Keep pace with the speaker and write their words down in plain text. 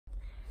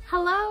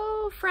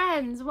Hello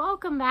friends,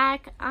 welcome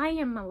back. I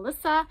am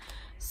Melissa.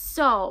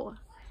 So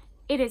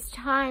it is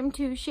time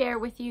to share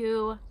with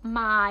you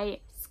my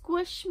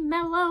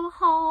Squishmallow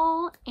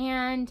haul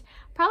and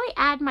probably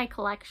add my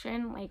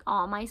collection, like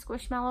all my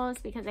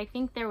Squishmallows, because I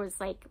think there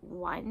was like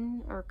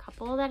one or a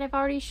couple that I've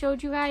already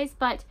showed you guys,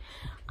 but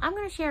I'm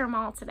going to share them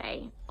all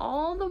today.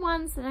 All the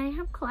ones that I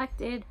have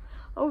collected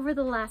over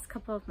the last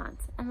couple of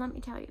months. And let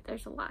me tell you,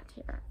 there's a lot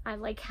here. I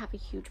like have a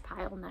huge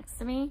pile next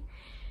to me.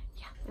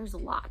 Yeah, there's a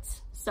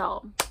lot.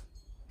 So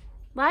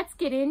let's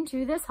get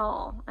into this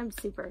haul. I'm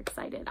super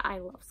excited. I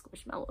love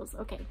Squishmallows.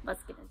 Okay,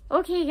 let's get in.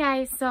 Okay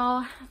guys,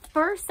 so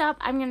first up,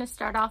 I'm gonna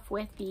start off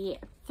with the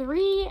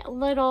 3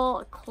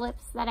 little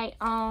clips that I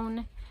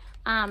own.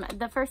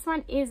 The first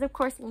one is of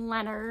course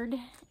Leonard,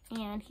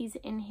 and he's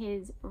in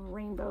his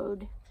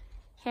rainbowed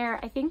hair.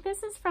 I think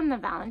this is from the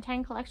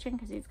Valentine collection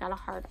because he's got a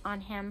heart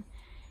on him,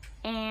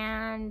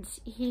 and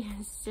he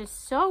is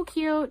just so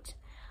cute.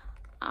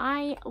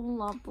 I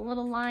love the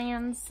little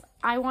lions.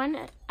 I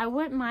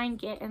wouldn't mind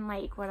getting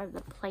like one of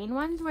the plain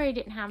ones where he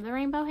didn't have the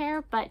rainbow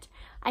hair, but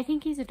I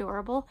think he's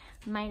adorable.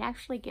 Might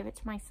actually give it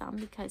to my son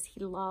because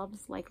he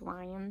loves like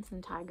lions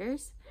and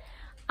tigers.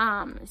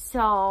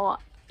 So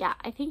yeah,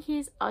 I think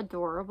he's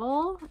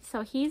adorable.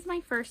 So he's my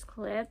first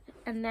clip.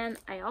 And then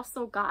I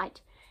also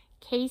got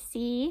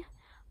Casey.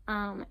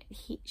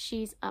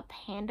 She's a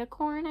panda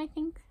corn, I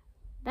think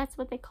that's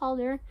what they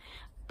called her,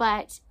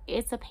 but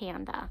it's a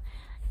panda.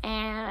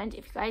 And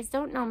if you guys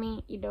don't know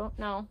me, you don't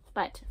know,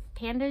 but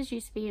pandas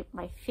used to be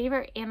my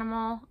favorite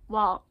animal.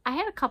 Well, I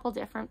had a couple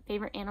different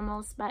favorite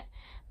animals, but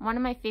one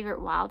of my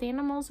favorite wild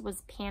animals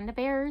was panda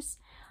bears.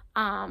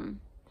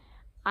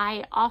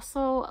 I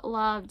also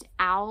loved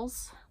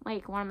owls.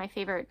 Like one of my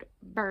favorite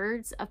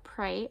birds of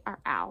prey are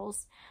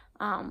owls.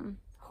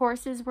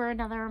 Horses were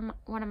another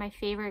one of my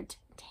favorite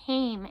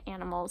tame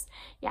animals.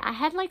 Yeah, I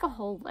had like a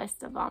whole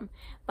list of them,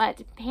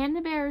 but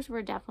panda bears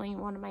were definitely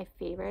one of my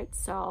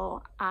favorites.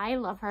 So I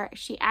love her.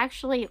 She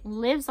actually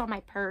lives on my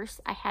purse.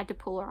 I had to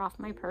pull her off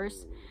my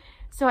purse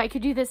so I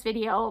could do this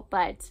video,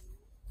 but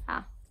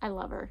I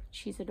love her.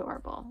 She's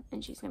adorable,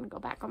 and she's gonna go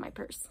back on my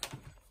purse.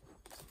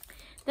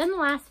 Then the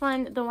last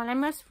one, the one I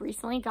most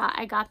recently got,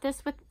 I got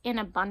this in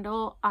a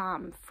bundle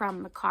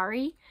from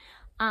Macari.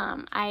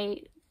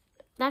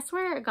 That's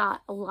where I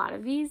got a lot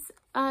of these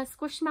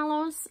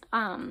Squishmallows,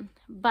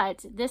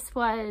 but this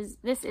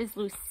is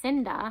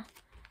Lucinda.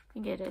 I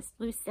think it is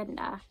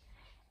Lucinda,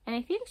 and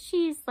I think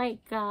she's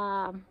like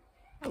a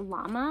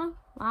llama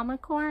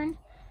corn.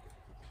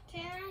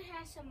 Can I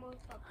have some more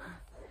bubbler?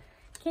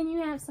 Can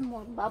you have some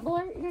more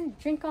bubbler? You're gonna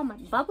drink all my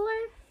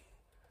bubbler?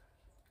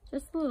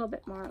 Just a little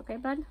bit more, okay,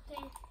 bud?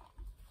 Okay.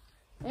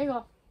 There you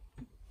go.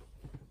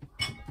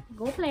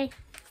 Go play.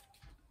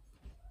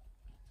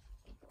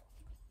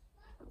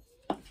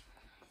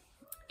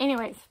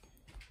 Anyways,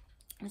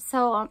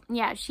 so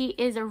yeah, she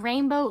is a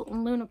rainbow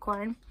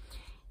unicorn,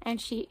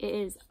 and she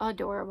is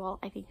adorable.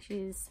 I think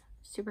she's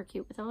super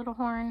cute with a little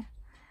horn.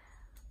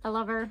 I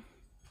love her.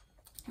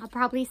 I'll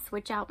probably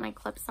switch out my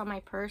clips on my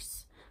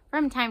purse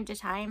from time to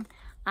time,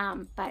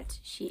 but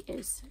she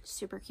is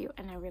super cute,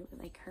 and I really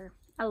like her.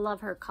 I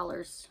love her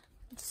colors.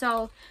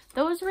 So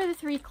those were the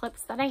 3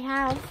 clips that I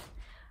have.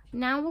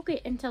 Now we'll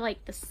get into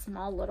like the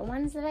small little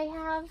ones that I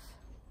have,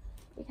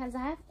 because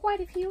I have quite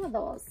a few of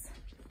those.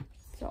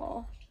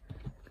 So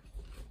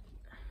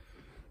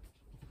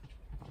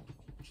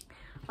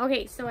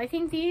okay, so I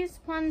think these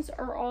ones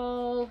are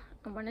all,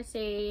 I want to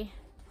say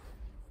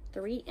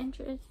 3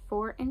 inches,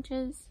 4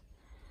 inches.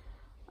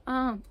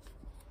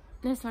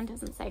 This one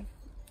doesn't say,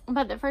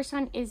 but the first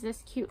one is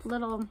this cute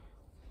little,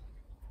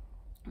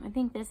 I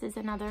think this is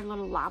another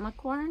little llama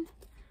corn.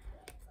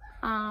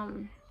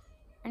 Her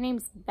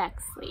name's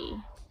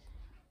Bexley,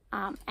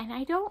 and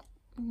I don't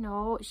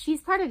know,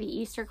 she's part of the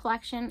Easter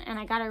collection, and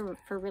I got her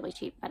for really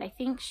cheap, but I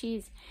think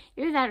she's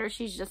either that or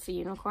she's just a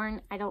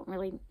unicorn. I don't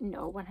really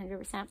know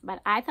 100%,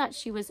 but I thought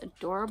she was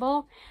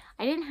adorable.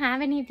 I didn't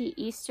have any of the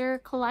Easter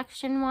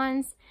collection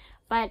ones,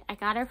 but I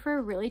got her for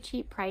a really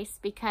cheap price,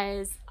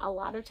 because a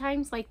lot of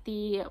times like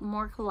the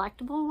more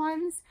collectible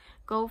ones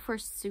go for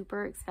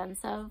super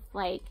expensive,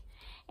 like,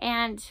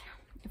 and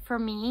for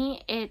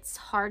me, it's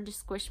hard to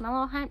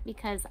Squishmallow hunt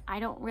because I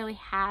don't really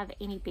have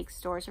any big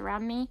stores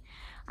around me.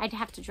 I'd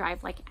have to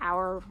drive like an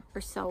hour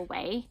or so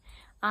away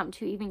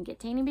to even get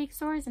to any big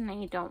stores, and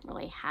they don't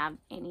really have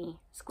any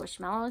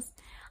Squishmallows.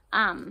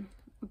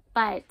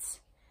 But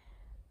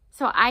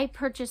so I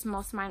purchased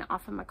most of mine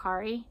off of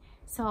Macari.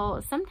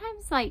 So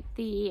sometimes like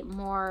the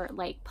more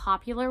like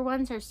popular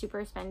ones are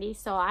super spendy,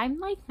 so I'm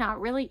like not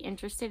really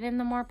interested in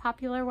the more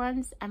popular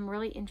ones. I'm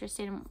really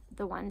interested in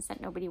the ones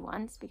that nobody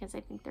wants, because I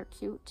think they're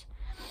cute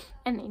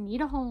and they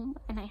need a home,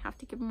 and I have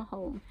to give them a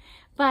home.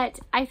 But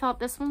I thought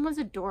this one was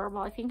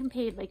adorable. I think I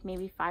paid like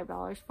maybe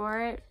 $5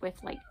 for it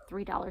with like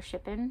 $3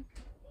 shipping.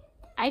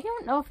 I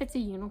don't know if it's a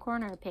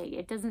unicorn or a pig.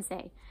 It doesn't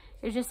say.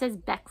 It just says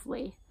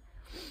Bexley.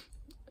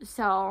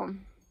 So,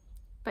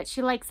 but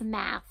she likes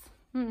math.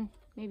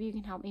 Maybe you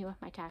can help me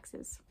with my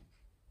taxes.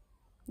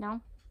 No?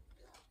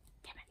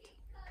 Damn it.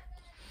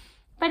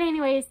 But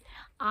anyways,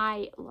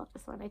 I love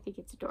this one. I think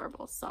it's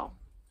adorable. So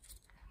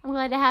I'm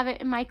glad to have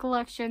it in my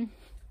collection.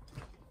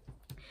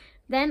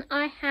 Then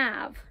I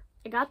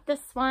got this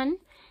one.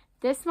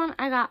 This one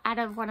I got out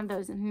of one of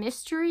those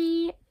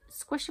mystery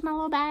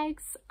Squishmallow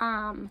bags.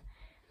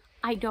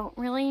 I don't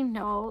really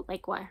know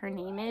like what her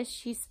name is.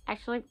 She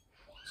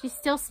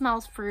still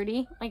smells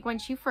fruity. Like when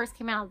she first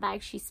came out of the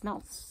bag, she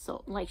smelled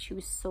so, like she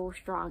was so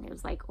strong. It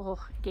was like, oh,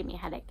 it gave me a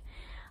headache.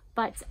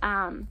 But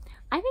I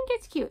think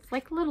it's cute. It's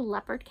like a little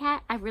leopard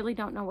cat. I really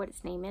don't know what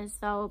its name is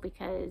though,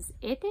 because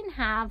it didn't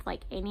have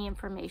like any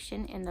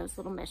information in those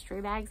little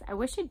mystery bags. I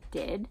wish it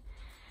did,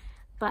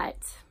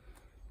 but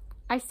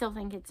I still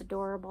think it's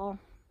adorable.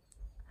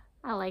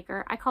 I like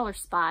her. I call her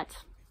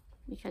Spot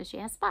because she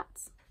has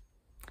spots.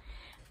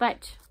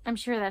 But I'm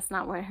sure that's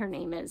not what her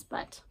name is,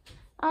 but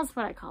that's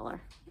what I call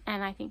her.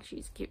 And I think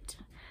she's cute.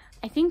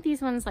 I think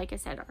these ones, like I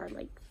said, are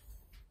like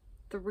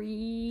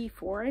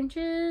 3-4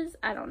 inches.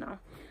 I don't know.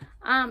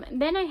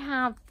 Then I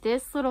have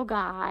this little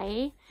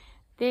guy.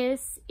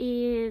 This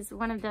is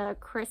one of the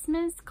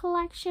Christmas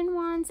collection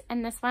ones.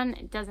 And this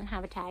one doesn't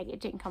have a tag. It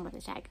didn't come with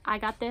a tag. I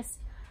got this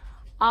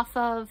off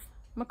of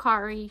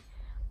Macari.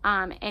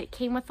 It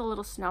came with a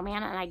little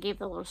snowman, and I gave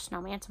the little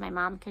snowman to my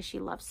mom because she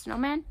loves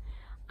snowmen.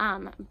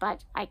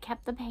 But I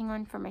kept the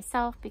penguin for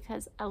myself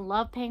because I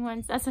love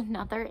penguins. That's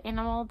another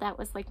animal that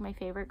was like my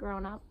favorite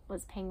growing up,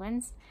 was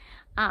penguins.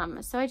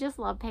 So I just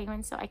love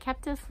penguins. So I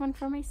kept this one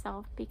for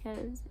myself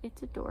because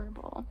it's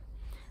adorable.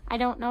 I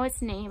don't know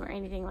its name or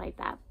anything like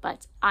that,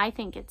 but I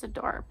think it's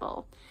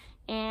adorable.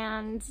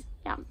 And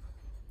yeah,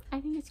 I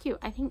think it's cute.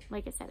 I think,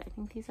 like I said, I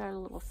think these are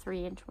little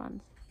 3-inch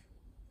ones.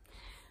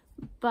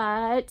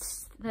 But,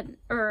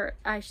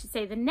 I should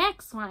say the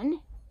next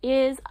one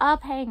is a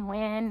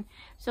penguin.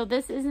 So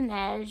this is an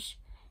Neige,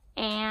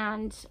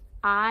 and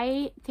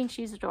I think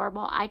she's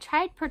adorable. I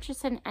tried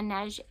purchasing a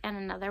Neige and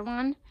another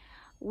one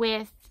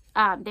with,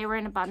 they were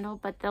in a bundle,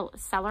 but the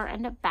seller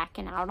ended up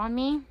backing out on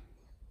me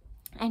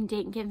and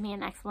didn't give me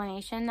an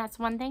explanation. That's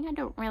one thing I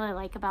don't really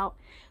like about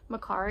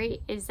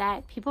Macari, is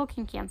that people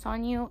can cancel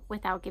on you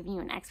without giving you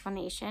an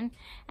explanation,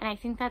 and I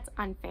think that's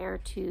unfair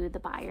to the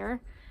buyer.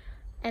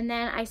 And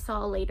then I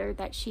saw later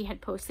that she had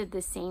posted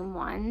the same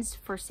ones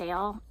for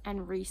sale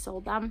and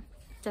resold them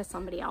to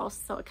somebody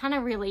else. So it kind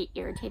of really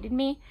irritated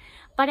me.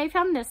 But I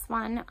found this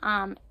one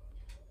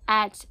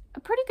at a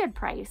pretty good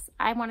price.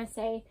 I want to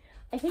say,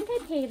 I think I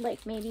paid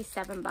like maybe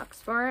 $7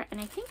 for it. And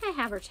I think I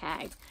have her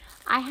tag.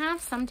 I have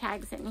some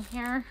tags in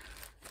here.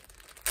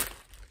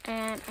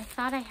 And I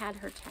thought I had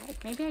her tag.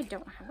 Maybe I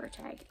don't have her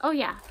tag. Oh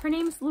yeah, her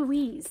name's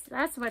Louise.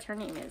 That's what her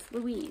name is,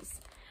 Louise.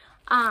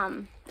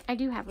 I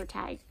do have her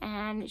tag,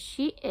 and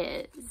she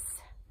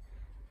is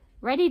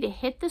ready to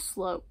hit the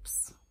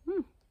slopes.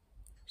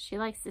 She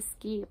likes to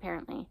ski,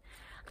 apparently.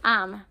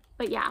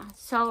 But yeah,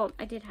 so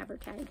I did have her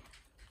tag.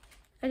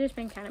 I just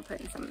been kind of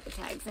putting some of the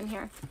tags in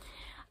here.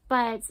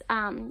 But,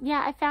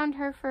 yeah, I found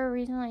her for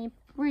a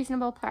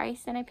reasonable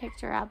price, and I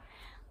picked her up.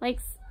 Like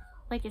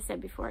I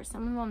said before,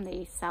 some of them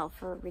they sell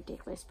for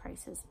ridiculous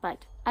prices,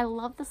 but I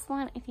love this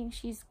one. I think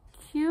she's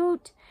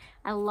cute.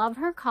 I love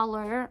her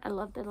color. I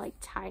love the like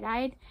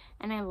tie-dyed,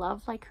 and I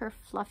love like her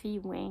fluffy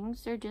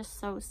wings. They're just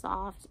so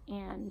soft,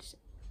 and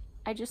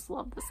I just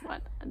love this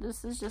one.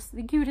 This is just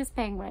the cutest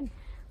penguin.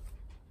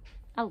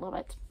 I love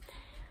it.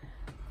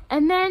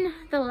 And then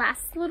the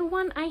last little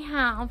one I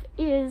have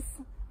is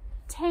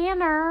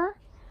Tanner.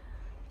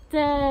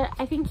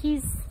 I think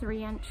he's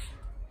 3-inch.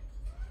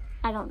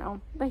 I don't know,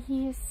 but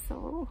he is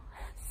so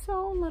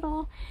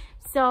little.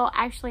 So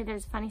actually,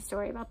 there's a funny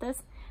story about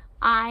this.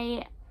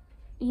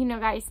 You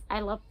know, guys, I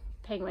love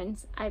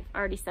penguins. I've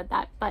already said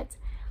that, but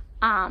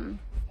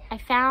I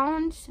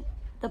found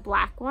the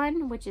black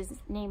one, which is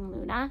named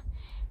Luna,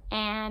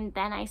 and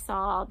then I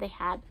saw they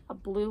had a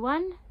blue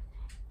one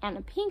and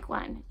a pink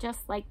one,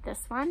 just like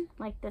this one,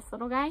 like this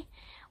little guy.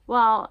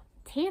 Well,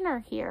 Tanner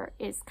here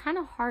is kind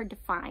of hard to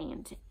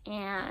find,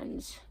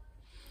 and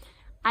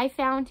I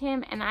found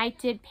him, and I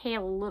did pay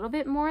a little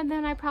bit more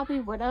than I probably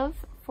would have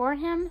for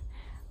him,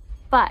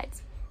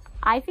 but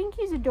I think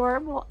he's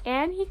adorable,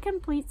 and he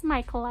completes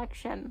my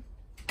collection,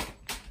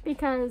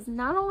 because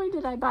not only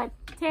did I buy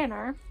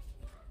Tanner,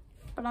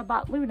 but I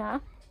bought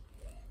Luna.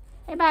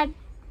 Hey, bud.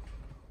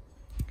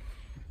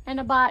 And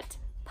I bought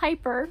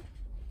Piper,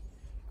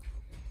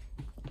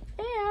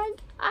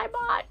 and I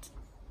bought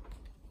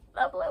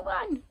the blue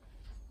one.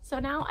 So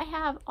now I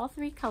have all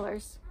 3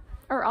 colors,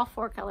 or all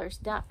 4 colors.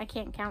 Duh, I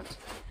can't count.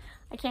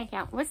 I can't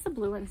count. What's the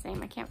blue one's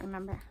name? I can't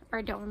remember, or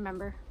I don't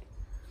remember.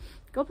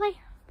 Go play.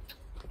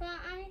 But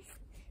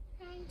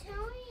I'm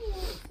telling you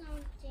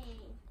something,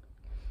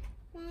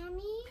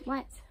 Mommy.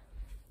 What?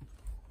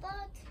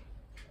 But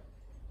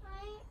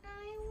I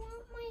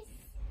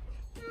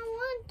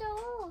want the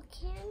whole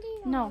candy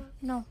one.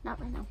 No, not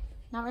right now.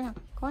 Not right now.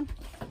 Go on.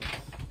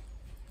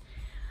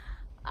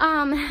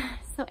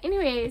 So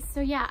anyways,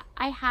 so yeah,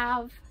 I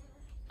have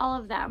all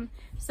of them.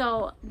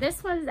 So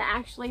this was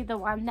actually the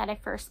one that I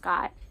first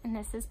got, and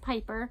this is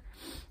Piper.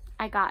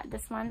 I got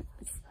this one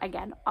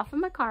again off of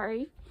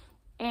Macari,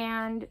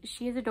 and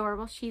she is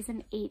adorable. She's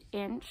an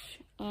 8-inch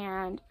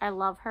and I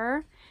love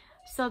her.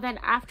 So then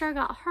after I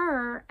got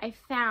her, I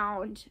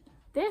found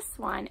this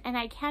one, and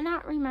I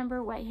cannot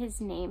remember what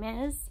his name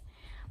is,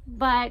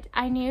 but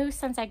I knew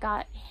since I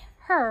got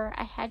her,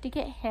 I had to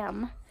get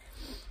him.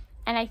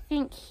 And I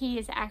think he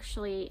is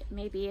actually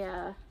maybe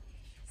a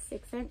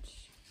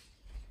 6-inch.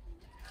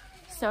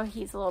 So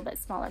he's a little bit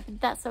smaller, but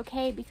that's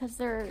okay because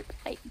they're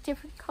like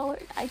different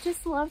colors. I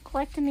just love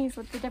collecting these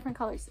with the different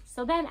colors.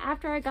 So then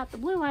after I got the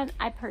blue one,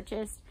 I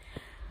purchased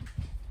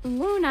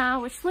Luna,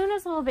 which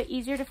Luna's a little bit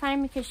easier to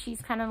find because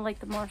she's kind of like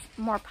the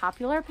more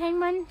popular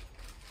penguin.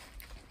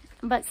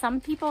 But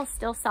some people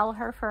still sell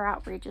her for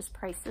outrageous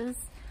prices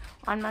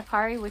on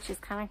Mercari, which is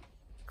kind of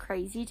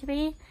crazy to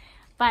me.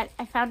 But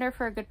I found her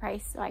for a good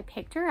price, so I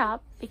picked her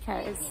up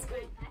because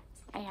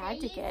I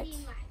had to get,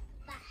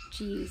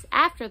 geez,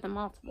 after the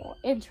multiple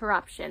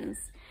interruptions.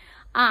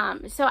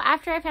 So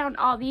after I found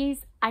all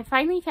these, I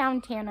finally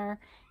found Tanner.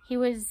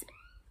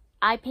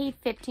 I paid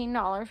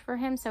 $15 for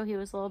him, so he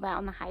was a little bit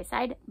on the high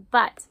side.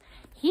 But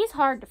he's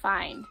hard to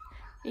find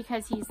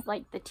because he's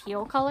like the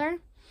teal color.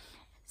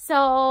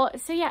 So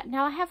yeah,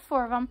 now I have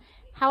 4 of them.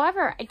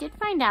 However, I did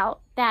find out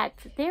that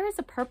there is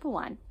a purple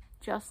one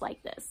just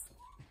like this.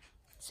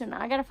 So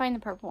now I gotta find the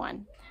purple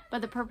one.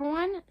 But the purple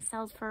one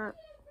sells for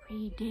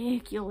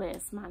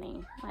ridiculous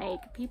money.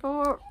 Like,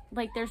 people,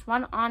 like, there's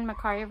one on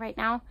Mercari right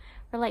now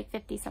for like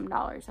 $50-some.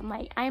 I'm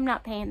like, I am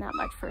not paying that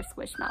much for a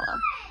Squishmallow.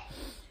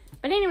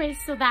 But anyways,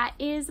 so that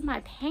is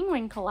my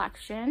penguin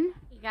collection.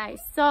 Hey guys,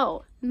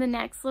 so the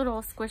next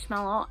little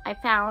Squishmallow I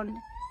found,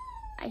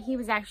 he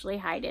was actually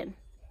hiding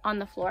on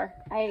the floor.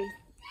 I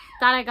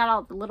thought I got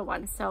all the little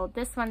ones. So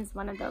this one's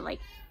one of the like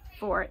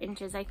 4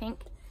 inches, I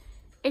think.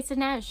 It's a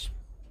Neige.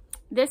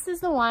 This is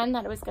the one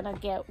that I was gonna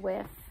get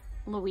with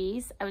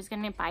Louise. I was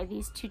gonna buy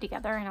these 2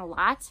 together in a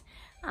lot,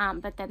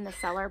 but then the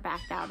seller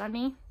backed out on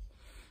me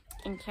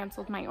and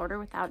canceled my order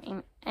without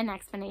an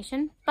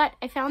explanation. But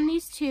I found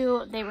these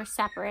 2. They were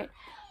separate.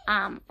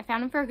 I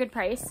found them for a good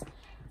price.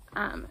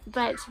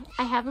 But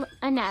I have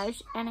a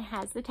Neige and it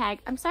has the tag.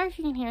 I'm sorry if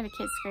you can hear the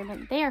kids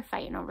screaming. They are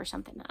fighting over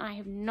something. I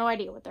have no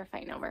idea what they're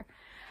fighting over.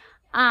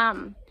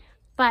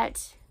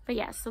 But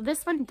yeah, so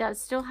this one does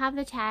still have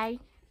the tag,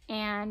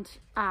 and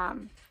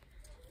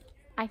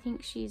I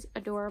think she's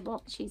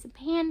adorable. She's a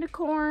panda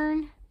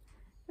corn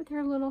with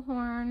her little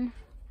horn.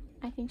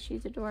 I think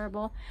she's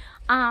adorable.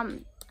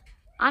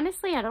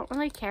 Honestly, I don't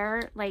really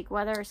care like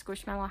whether a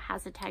Squishmallow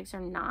has the tags or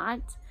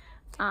not.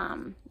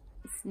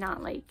 It's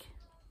not like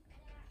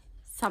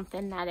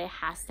something that it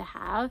has to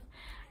have.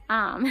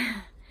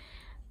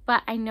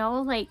 But I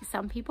know like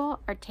some people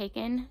are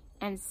taking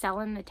and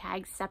selling the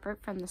tags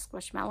separate from the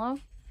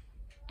Squishmallow,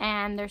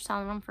 and they're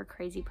selling them for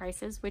crazy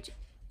prices, which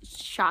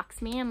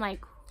shocks me. I'm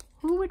like,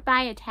 who would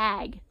buy a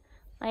tag?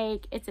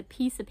 Like, it's a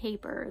piece of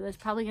paper that's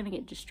probably gonna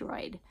get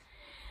destroyed.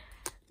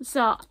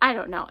 So I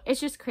don't know, it's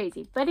just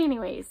crazy. But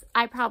anyways,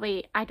 I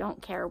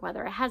don't care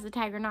whether it has a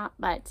tag or not,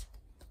 but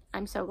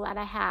I'm so glad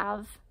I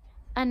have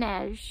a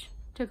Neige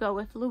to go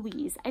with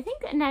Louise. I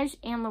think Neige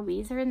and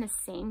Louise are in the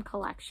same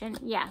collection.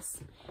 Yes,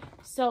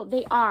 so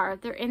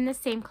they're in the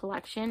same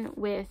collection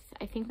with,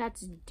 I think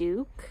that's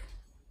Duke.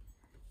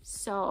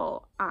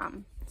 So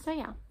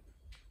yeah,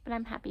 but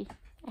I'm happy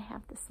I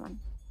have this one.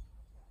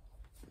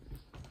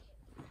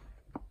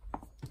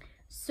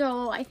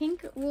 So I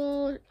think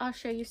I'll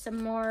show you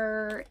some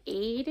more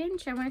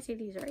 8-inch. I want to say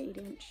these are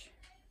 8-inch.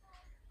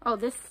 Oh,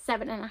 this is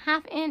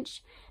 7.5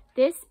 inch.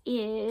 This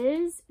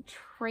is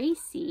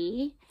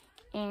Tracy,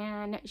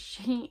 and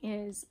she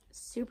is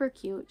super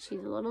cute.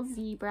 She's a little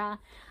zebra.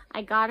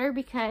 I got her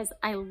because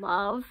I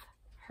love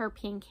her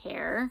pink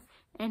hair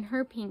and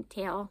her pink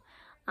tail.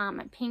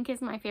 Pink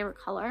is my favorite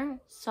color,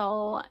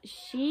 so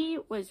she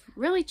was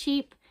really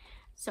cheap.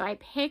 So I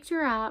picked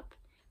her up,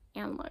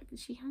 and look,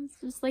 she has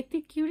just like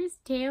the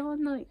cutest tail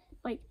and the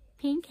like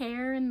pink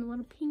hair and the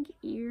little pink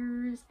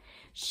ears.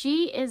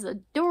 She is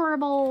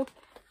adorable.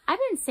 I've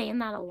been saying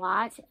that a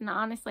lot, and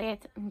honestly, I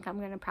think I'm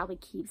gonna probably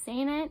keep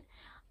saying it.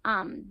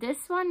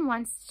 This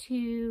one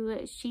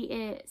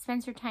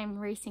spends her time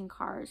racing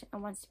cars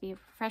and wants to be a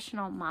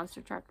professional monster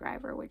truck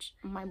driver, which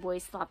my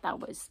boys thought that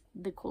was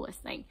the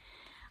coolest thing.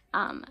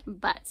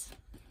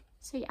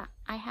 So yeah,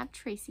 I have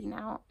Tracy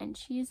now, and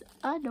she's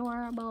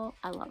adorable.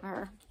 I love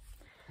her.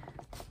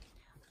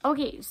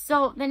 Okay,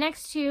 so the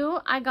next 2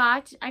 I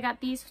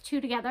got these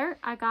 2 together.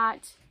 I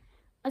got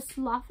a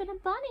sloth and a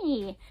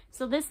bunny.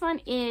 So this one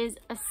is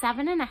a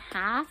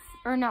 7.5,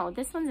 or no,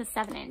 this one's a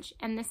 7-inch,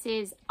 and this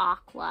is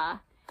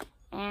Aqua.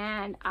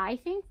 And I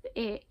think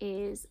it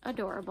is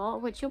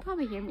adorable, which you'll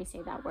probably hear me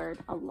say that word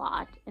a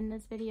lot in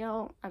this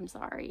video. I'm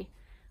sorry,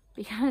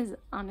 because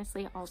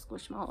honestly, all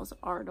Squishmallows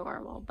are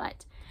adorable.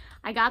 But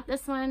I got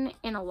this one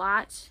in a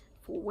lot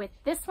with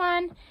this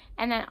one,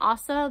 and then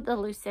also the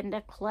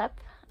Lucinda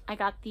clip. I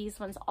got these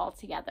ones all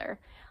together.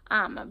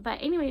 But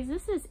anyways,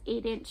 this is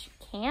 8-inch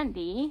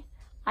Candy.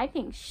 I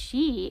think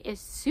she is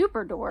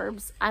super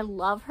adorbs. I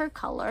love her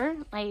color.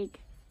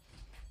 Like,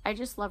 I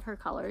just love her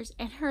colors,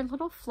 and her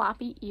little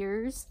floppy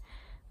ears.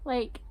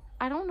 Like,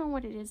 I don't know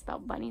what it is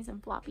about bunnies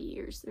and floppy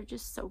ears. They're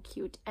just so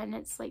cute. And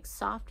it's like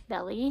soft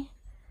belly.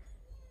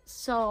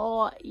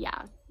 So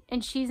yeah.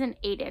 And she's an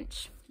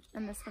 8-inch.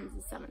 And this one's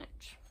a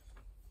 7-inch.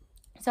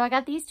 So I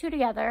got these two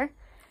together.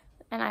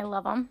 And I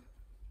love them.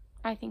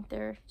 I think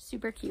they're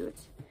super cute.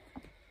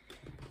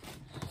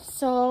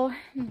 So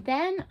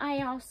then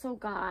I also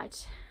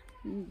got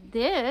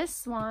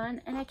this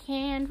one. And I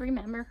can't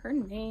remember her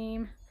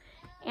name.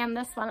 And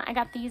this one, I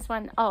got these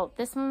one. Oh,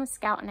 this one was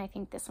Scout, and I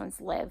think this one's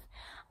Liv.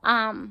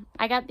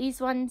 I got these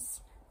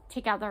ones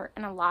together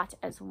in a lot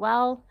as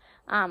well.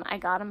 I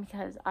got them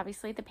because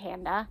obviously the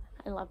panda.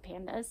 I love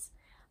pandas.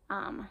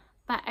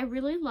 But I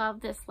really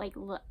love this like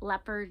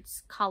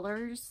leopard's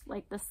colors,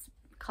 like this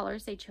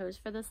colors they chose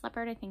for this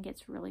leopard. I think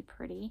it's really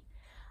pretty.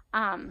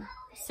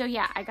 So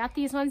yeah, I got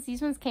these ones.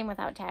 These ones came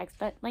without tags,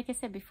 but like I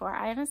said before,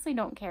 I honestly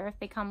don't care if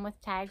they come with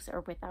tags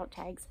or without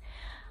tags.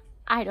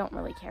 I don't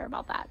really care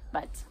about that,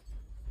 but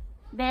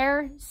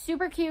they're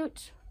super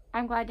cute.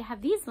 I'm glad to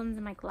have these ones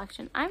in my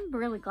collection. I'm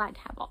really glad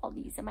to have all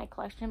these in my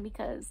collection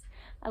because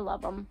I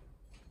love them.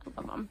 I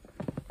love them.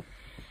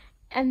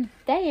 And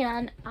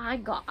then I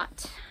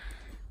got,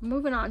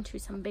 moving on to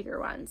some bigger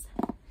ones.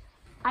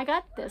 I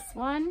got this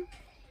one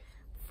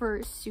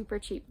for super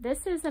cheap.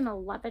 This is an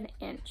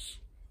 11-inch.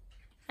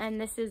 And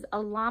this is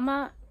a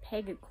llama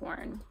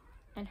pegacorn.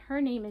 And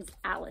her name is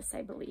Alice,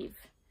 I believe.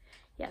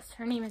 Yes,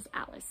 her name is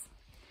Alice.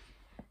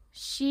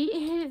 She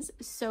is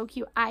so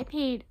cute. I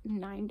paid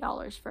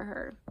 $9 for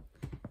her.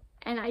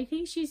 And I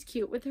think she's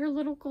cute with her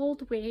little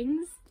gold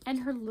wings and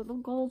her little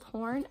gold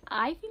horn.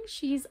 I think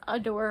she's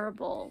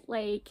adorable.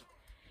 Like,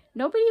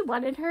 nobody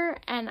wanted her,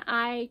 and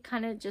I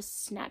kind of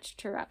just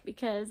snatched her up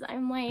because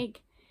I'm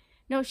like,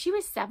 no, she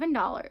was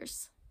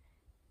 $7.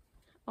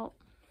 Oh,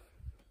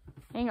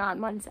 hang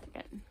on one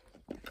second.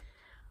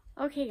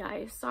 Okay,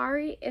 guys,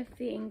 sorry if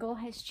the angle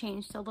has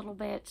changed a little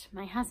bit.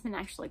 My husband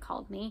actually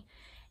called me.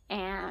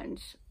 And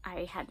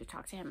I had to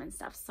talk to him and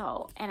stuff.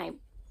 So, and I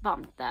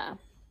bumped the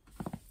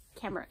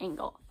camera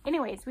angle.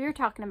 Anyways, we were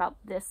talking about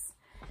this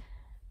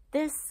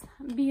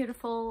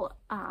beautiful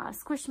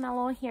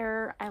Squishmallow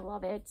here. I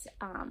love it.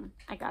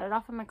 I got it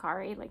off of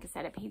Mercari. Like I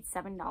said, I paid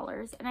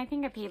 $7. And I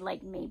think I paid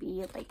like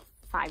maybe like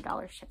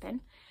 $5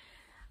 shipping.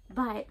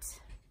 But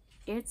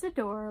it's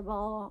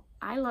adorable.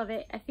 I love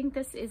it. I think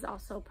this is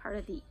also part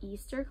of the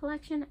Easter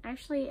collection.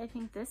 Actually, I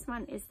think this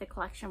one is the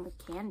collection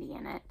with candy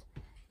in it.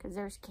 Because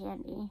there's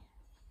candy.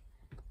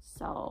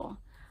 So,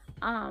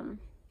 but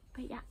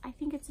yeah, I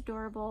think it's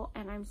adorable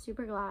and I'm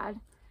super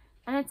glad.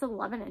 And it's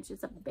 11 inches,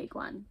 it's a big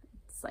one.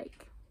 It's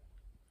like,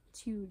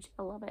 it's huge.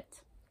 I love it.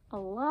 I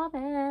love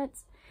it.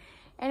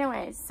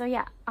 Anyways, so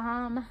yeah,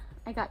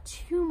 I got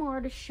two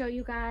more to show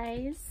you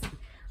guys.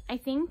 I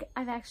think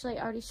I've actually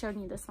already shown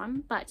you this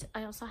one, but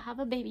I also have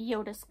a Baby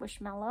Yoda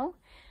Squishmallow.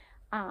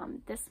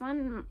 This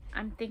one,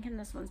 I'm thinking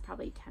this one's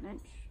probably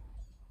 10-inch.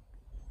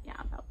 Yeah,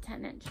 about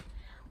 10-inch.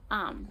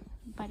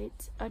 But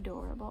it's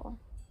adorable.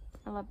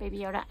 I love Baby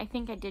Yoda. I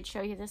think I did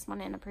show you this one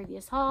in a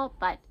previous haul,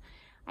 but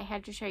I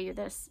had to show you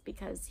this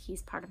because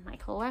he's part of my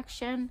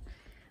collection.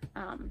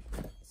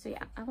 So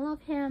yeah, I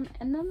love him.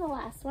 And then the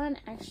last one,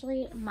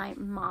 actually, my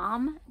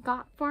mom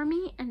got for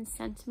me and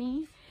sent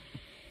me.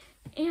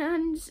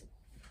 And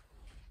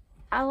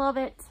I love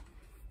it.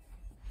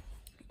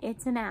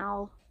 It's an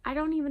owl. I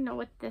don't even know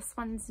what this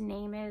one's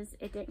name is.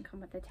 It didn't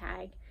come with a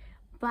tag,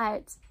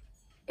 but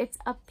it's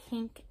a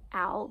pink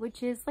owl,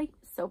 which is like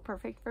so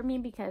perfect for me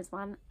because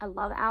one, I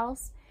love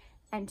owls,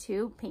 and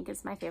two, pink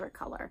is my favorite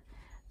color.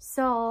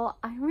 So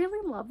I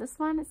really love this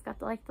one. It's got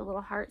the, like the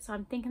little heart. So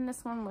I'm thinking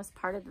this one was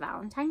part of the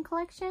Valentine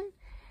collection,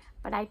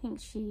 but I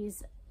think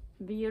she's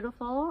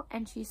beautiful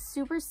and she's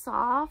super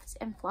soft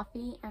and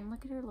fluffy. And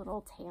look at her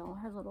little tail,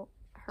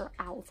 her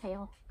owl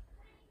tail.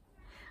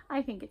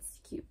 I think it's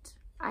cute.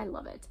 I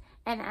love it.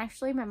 And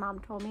actually my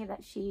mom told me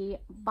that she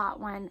bought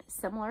one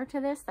similar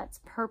to this that's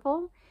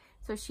purple.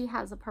 So she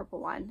has a purple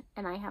one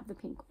and I have the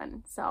pink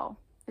one. So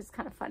it's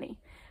kind of funny.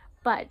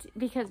 But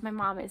because my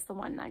mom is the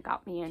one that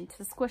got me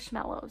into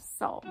Squishmallows,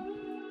 so.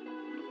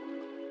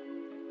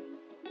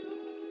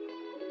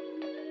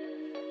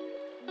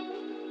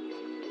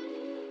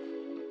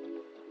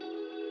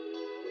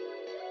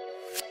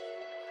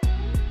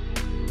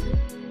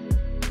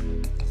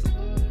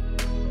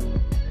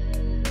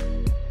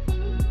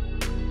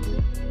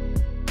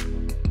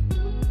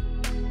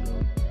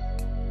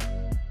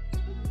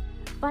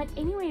 But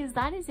anyways,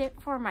 that is it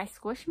for my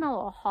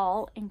Squishmallow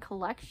haul and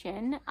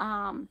collection.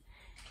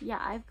 Yeah,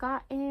 I've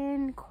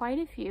gotten quite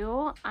a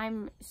few.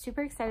 I'm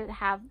super excited to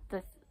have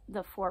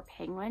the 4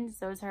 penguins.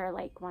 Those are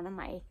like one of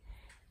my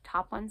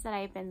top ones that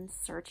I've been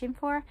searching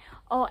for.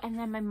 Oh, and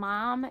then my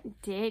mom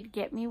did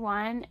get me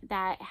one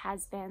that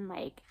has been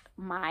like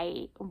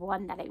my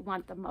one that I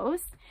want the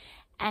most.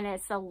 And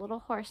it's a little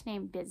horse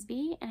named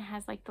Bisbee and it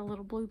has like the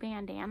little blue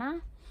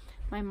bandana.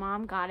 My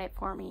mom got it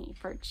for me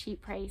for a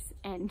cheap price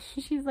and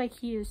she's like,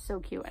 he is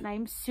so cute. And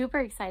I'm super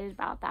excited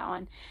about that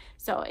one.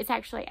 So it's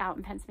actually out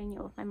in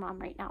Pennsylvania with my mom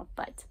right now,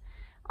 but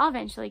I'll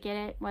eventually get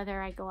it,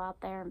 whether I go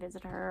out there and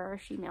visit her or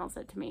she mails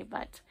it to me.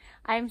 But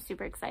I'm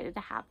super excited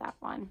to have that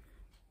one.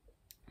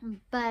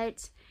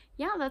 But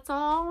yeah, that's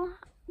all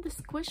the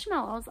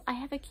Squishmallows I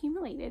have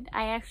accumulated.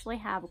 I actually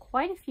have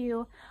quite a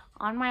few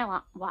on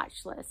my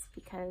watch list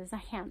because I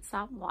can't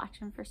stop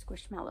watching for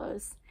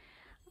Squishmallows.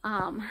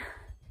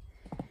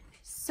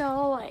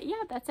 So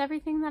yeah, that's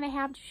everything that I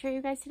have to show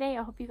you guys today.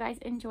 I hope you guys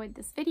enjoyed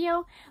this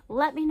video.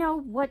 Let me know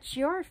what's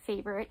your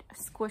favorite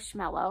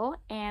Squishmallow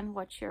and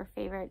what's your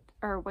favorite,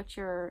 or what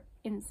you're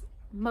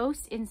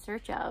most in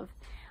search of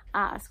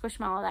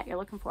Squishmallow that you're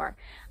looking for.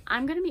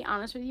 I'm gonna be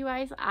honest with you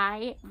guys,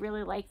 I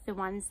really like the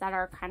ones that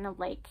are kind of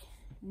like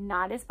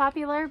not as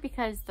popular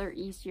because they're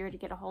easier to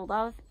get a hold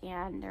of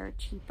and they're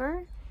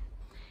cheaper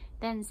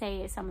than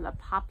say some of the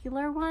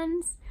popular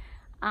ones.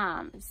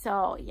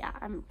 So yeah,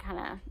 I'm kind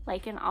of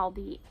liking all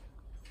the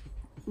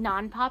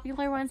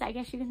non-popular ones, I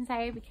guess you can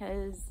say,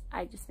 because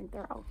I just think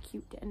they're all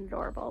cute and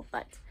adorable.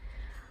 But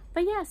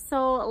yeah,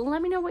 so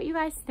let me know what you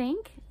guys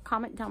think.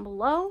 Comment down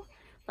below.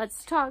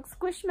 Let's talk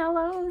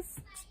Squishmallows.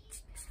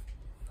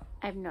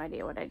 I have no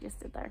idea what I just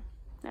did there.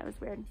 That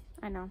was weird.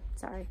 I know.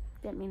 Sorry.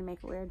 Didn't mean to make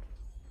it weird.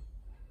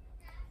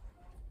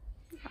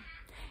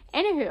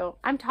 Anywho,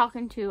 I'm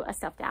talking to a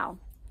stuffed owl.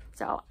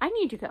 So I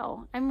need to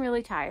go. I'm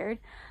really tired.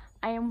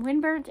 I am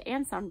windburnt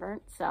and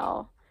sunburnt.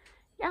 So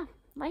yeah,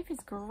 life is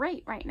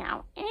great right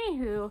now.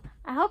 Anywho,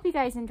 I hope you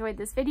guys enjoyed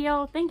this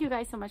video. Thank you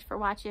guys so much for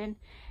watching.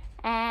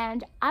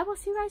 And I will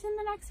see you guys in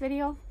the next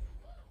video.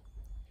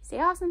 Stay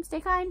awesome.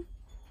 Stay kind.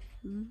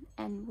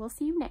 And we'll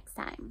see you next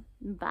time.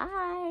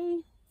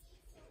 Bye.